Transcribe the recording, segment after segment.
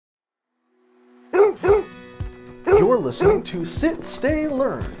You're listening to Sit, Stay,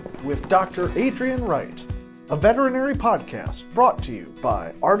 Learn with Dr. Adrienne Wright, a veterinary podcast brought to you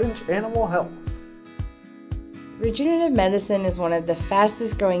by Ardent Animal Health. Regenerative medicine is one of the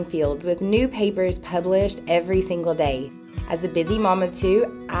fastest growing fields with new papers published every single day. As a busy mom of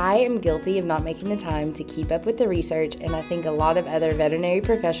two, I am guilty of not making the time to keep up with the research, and I think a lot of other veterinary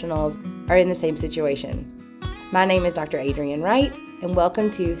professionals are in the same situation. My name is Dr. Adrienne Wright, and welcome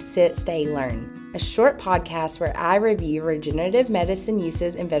to Sit, Stay, Learn, a short podcast where I review regenerative medicine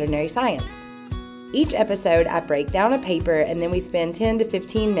uses in veterinary science. Each episode, I break down a paper and then we spend 10 to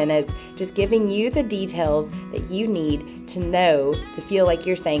 15 minutes just giving you the details that you need to know to feel like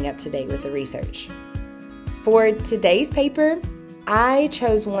you're staying up to date with the research. For today's paper, I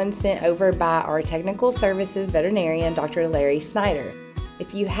chose one sent over by our technical services veterinarian, Dr. Larry Snyder.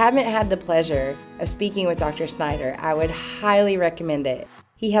 If you haven't had the pleasure of speaking with Dr. Snyder, I would highly recommend it.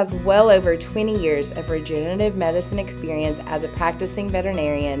 He has well over 20 years of regenerative medicine experience as a practicing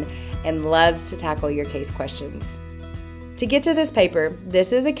veterinarian and loves to tackle your case questions. To get to this paper,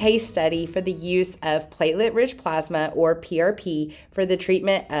 this is a case study for the use of platelet-rich plasma, or PRP, for the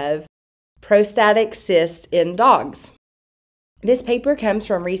treatment of prostatic cysts in dogs. This paper comes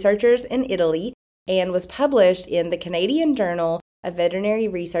from researchers in Italy and was published in the Canadian Journal of Veterinary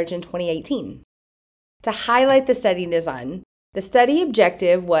Research in 2018. To highlight the study design, the study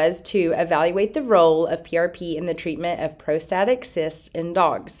objective was to evaluate the role of PRP in the treatment of prostatic cysts in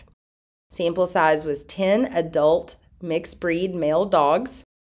dogs. Sample size was 10 adult mixed breed male dogs.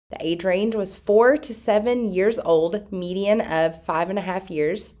 The age range was 4 to 7 years old, median of 5.5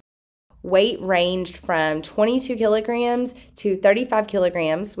 years. Weight ranged from 22 kilograms to 35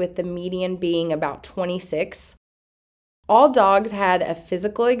 kilograms, with the median being about 26. All dogs had a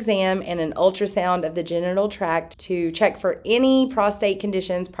physical exam and an ultrasound of the genital tract to check for any prostate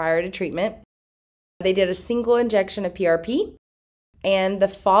conditions prior to treatment. They did a single injection of PRP, and the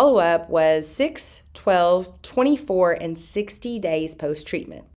follow-up was 6, 12, 24, and 60 days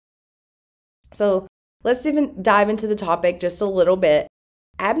post-treatment. So let's even dive into the topic just a little bit.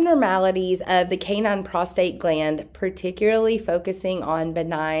 Abnormalities of the canine prostate gland, particularly focusing on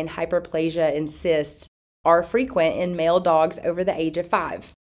benign hyperplasia and cysts, are frequent in male dogs over the age of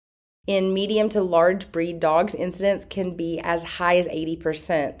 5. In medium to large breed dogs, incidence can be as high as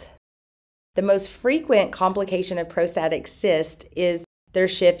 80%. The most frequent complication of prostatic cyst is their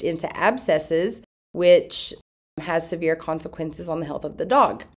shift into abscesses, which has severe consequences on the health of the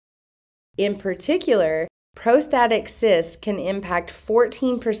dog. In particular, prostatic cysts can impact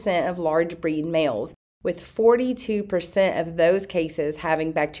 14% of large breed males, with 42% of those cases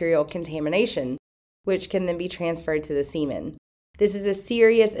having bacterial contamination, which can then be transferred to the semen. This is a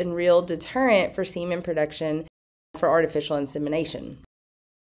serious and real deterrent for semen production for artificial insemination.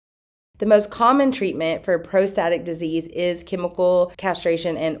 The most common treatment for prostatic disease is chemical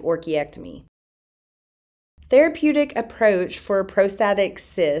castration and orchiectomy. Therapeutic approach for prostatic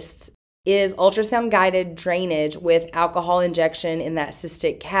cysts is ultrasound-guided drainage with alcohol injection in that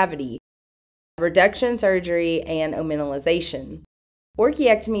cystic cavity, reduction surgery, and ominalization.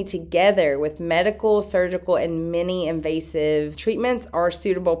 Orchiectomy together with medical, surgical, and many invasive treatments are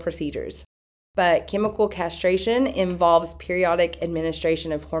suitable procedures. But chemical castration involves periodic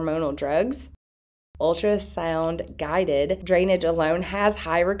administration of hormonal drugs. Ultrasound-guided drainage alone has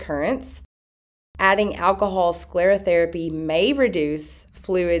high recurrence. Adding alcohol sclerotherapy may reduce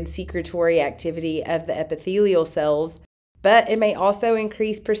fluid secretory activity of the epithelial cells, but it may also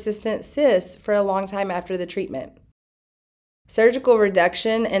increase persistent cysts for a long time after the treatment. Surgical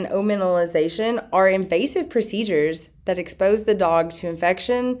reduction and ominalization are invasive procedures that expose the dog to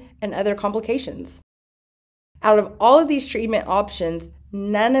infection and other complications. Out of all of these treatment options,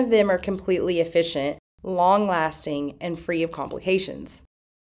 none of them are completely efficient, long-lasting, and free of complications.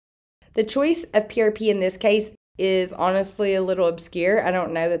 The choice of PRP in this case is honestly a little obscure. I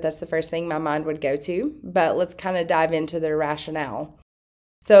don't know that that's the first thing my mind would go to, but let's kind of dive into the rationale.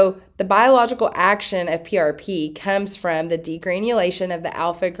 So the biological action of PRP comes from the degranulation of the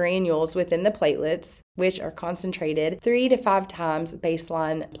alpha granules within the platelets, which are concentrated 3 to 5 times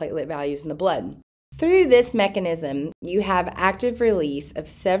baseline platelet values in the blood. Through this mechanism, you have active release of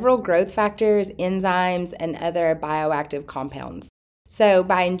several growth factors, enzymes, and other bioactive compounds. So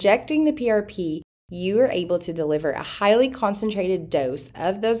by injecting the PRP, you are able to deliver a highly concentrated dose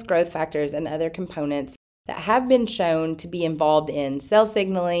of those growth factors and other components that have been shown to be involved in cell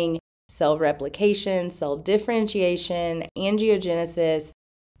signaling, cell replication, cell differentiation, angiogenesis,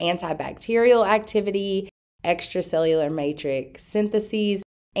 antibacterial activity, extracellular matrix syntheses,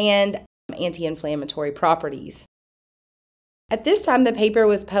 and anti-inflammatory properties. At this time the paper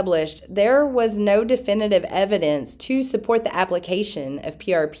was published, there was no definitive evidence to support the application of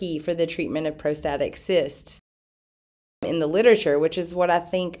PRP for the treatment of prostatic cysts in the literature, which is what I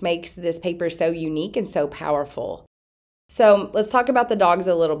think makes this paper so unique and so powerful. So let's talk about the dogs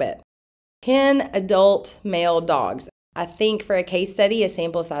a little bit. 10 adult male dogs. I think for a case study, a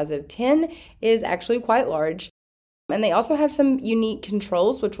sample size of 10 is actually quite large. And they also have some unique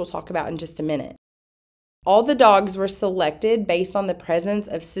controls, which we'll talk about in just a minute. All the dogs were selected based on the presence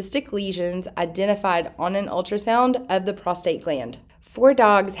of cystic lesions identified on an ultrasound of the prostate gland. 4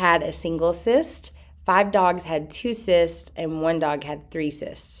 dogs had a single cyst, 5 dogs had 2 cysts, and 1 dog had 3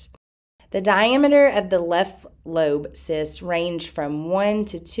 cysts. The diameter of the left lobe cysts ranged from 1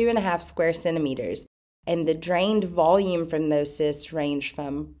 to 2.5 square centimeters, and the drained volume from those cysts ranged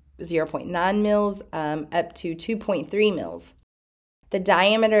from 0.9 mils up to 2.3 mils. The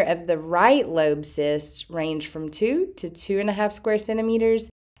diameter of the right lobe cysts ranged from 2 to 2.5 square centimeters,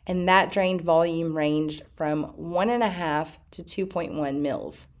 and that drained volume ranged from 1.5 to 2.1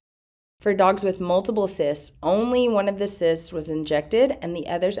 mils. For dogs with multiple cysts, only one of the cysts was injected and the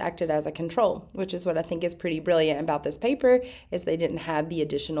others acted as a control, which is what I think is pretty brilliant about this paper, is they didn't have the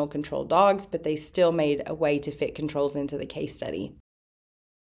additional control dogs, but they still made a way to fit controls into the case study.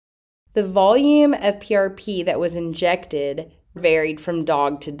 The volume of PRP that was injected varied from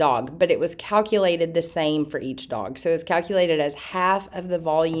dog to dog, but it was calculated the same for each dog. So it's calculated as half of the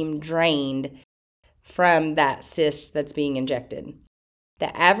volume drained from that cyst that's being injected.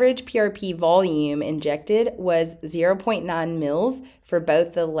 The average PRP volume injected was 0.9 mils for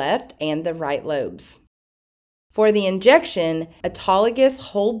both the left and the right lobes. For the injection, autologous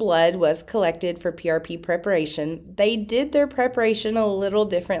whole blood was collected for PRP preparation. They did their preparation a little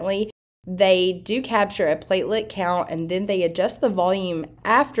differently. They do capture a platelet count and then they adjust the volume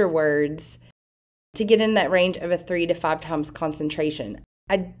afterwards to get in that range of a 3 to 5 times concentration.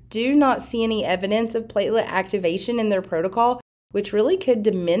 I do not see any evidence of platelet activation in their protocol, which really could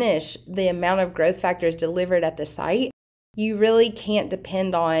diminish the amount of growth factors delivered at the site. You really can't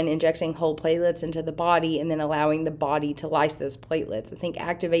depend on injecting whole platelets into the body and then allowing the body to lyse those platelets. I think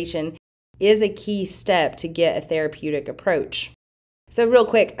activation is a key step to get a therapeutic approach. So real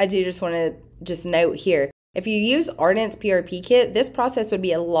quick, I do just want to note here, if you use Ardent's PRP kit, this process would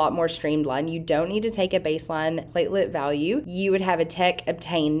be a lot more streamlined. You don't need to take a baseline platelet value. You would have a tech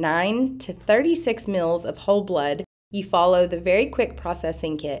obtain 9 to 36 mils of whole blood. You follow the very quick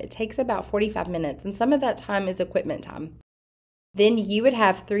processing kit. It takes about 45 minutes, and some of that time is equipment time. Then you would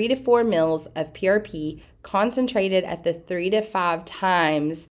have 3 to 4 mils of PRP concentrated at the 3 to 5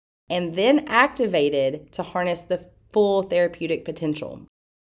 times and then activated to harness the full therapeutic potential.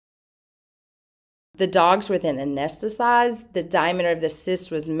 The dogs were then anesthetized, the diameter of the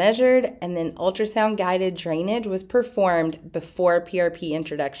cyst was measured, and then ultrasound-guided drainage was performed before PRP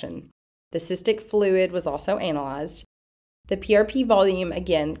introduction. The cystic fluid was also analyzed. The PRP volume,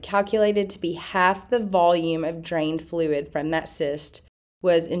 again, calculated to be half the volume of drained fluid from that cyst,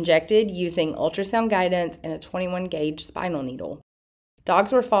 was injected using ultrasound guidance and a 21-gauge spinal needle.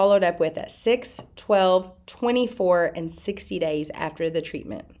 Dogs were followed up with at 6, 12, 24, and 60 days after the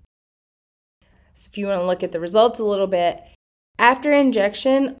treatment. So if you want to look at the results a little bit, after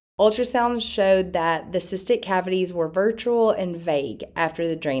injection, ultrasounds showed that the cystic cavities were virtual and vague after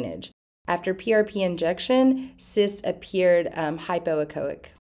the drainage. After PRP injection, cysts appeared hypoechoic.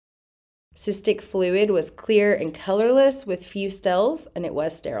 Cystic fluid was clear and colorless with few stells, and it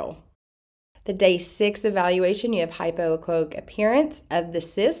was sterile. The day 6 evaluation, you have hypoechoic appearance of the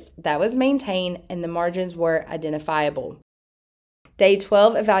cyst that was maintained and the margins were identifiable. Day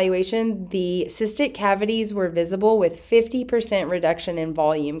 12 evaluation, the cystic cavities were visible with 50% reduction in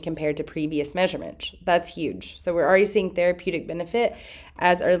volume compared to previous measurements. That's huge. So we're already seeing therapeutic benefit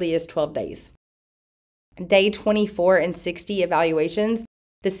as early as 12 days. Day 24 and 60 evaluations,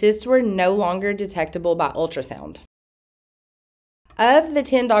 the cysts were no longer detectable by ultrasound. Of the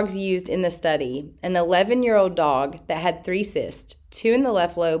 10 dogs used in the study, an 11-year-old dog that had 3 cysts, 2 in the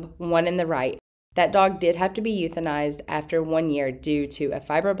left lobe, 1 in the right, that dog did have to be euthanized after 1 year due to a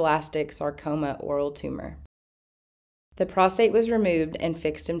fibroblastic sarcoma oral tumor. The prostate was removed and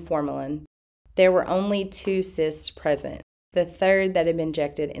fixed in formalin. There were only 2 cysts present. The third that had been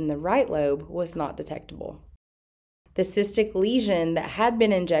injected in the right lobe was not detectable. The cystic lesion that had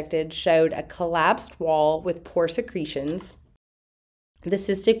been injected showed a collapsed wall with poor secretions. The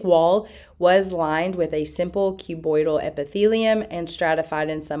cystic wall was lined with a simple cuboidal epithelium and stratified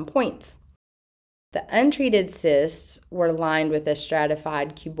in some points. The untreated cysts were lined with a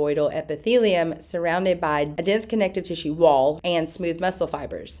stratified cuboidal epithelium surrounded by a dense connective tissue wall and smooth muscle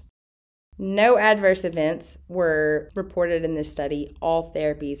fibers. No adverse events were reported in this study. All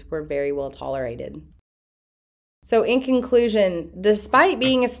therapies were very well tolerated. So in conclusion, despite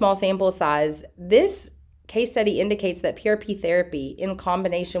being a small sample size, this case study indicates that PRP therapy in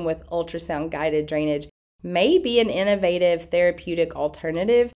combination with ultrasound-guided drainage may be an innovative therapeutic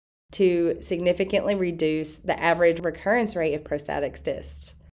alternative to significantly reduce the average recurrence rate of prostatic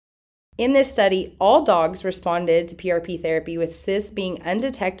cysts. In this study, all dogs responded to PRP therapy with cysts being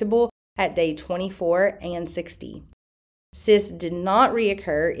undetectable at day 24 and 60. Cysts did not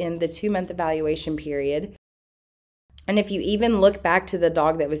reoccur in the 2-month evaluation period. And if you even look back to the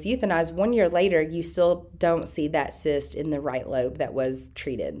dog that was euthanized 1 year later, you still don't see that cyst in the right lobe that was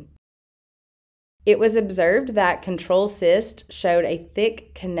treated. It was observed that control cyst showed a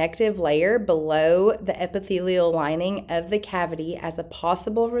thick connective layer below the epithelial lining of the cavity as a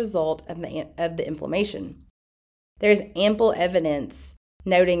possible result of the inflammation. There's ample evidence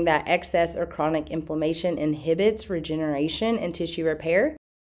noting that excess or chronic inflammation inhibits regeneration and tissue repair.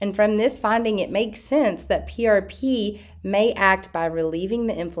 And from this finding, it makes sense that PRP may act by relieving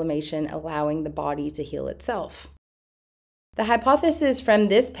the inflammation, allowing the body to heal itself. The hypothesis from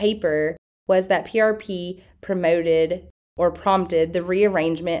this paper was that PRP promoted or prompted the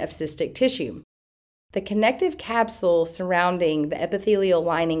rearrangement of cystic tissue. The connective capsule surrounding the epithelial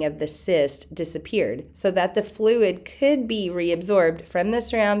lining of the cyst disappeared so that the fluid could be reabsorbed from the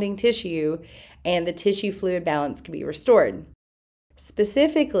surrounding tissue and the tissue fluid balance could be restored.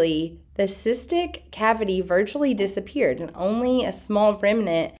 Specifically, the cystic cavity virtually disappeared and only a small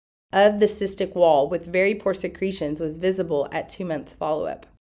remnant of the cystic wall with very poor secretions was visible at 2-month follow-up.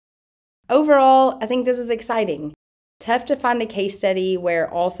 Overall, I think this is exciting. Tough to find a case study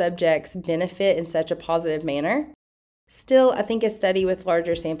where all subjects benefit in such a positive manner. Still, I think a study with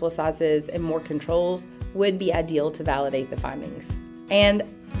larger sample sizes and more controls would be ideal to validate the findings. And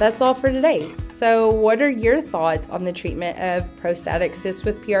that's all for today. So what are your thoughts on the treatment of prostatic cysts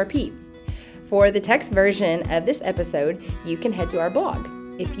with PRP? For the text version of this episode, you can head to our blog.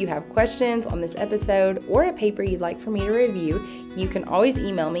 If you have questions on this episode or a paper you'd like for me to review, you can always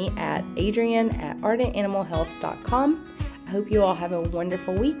email me at Adrienne@ardentanimalhealth.com. I hope you all have a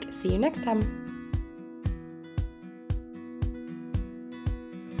wonderful week. See you next time.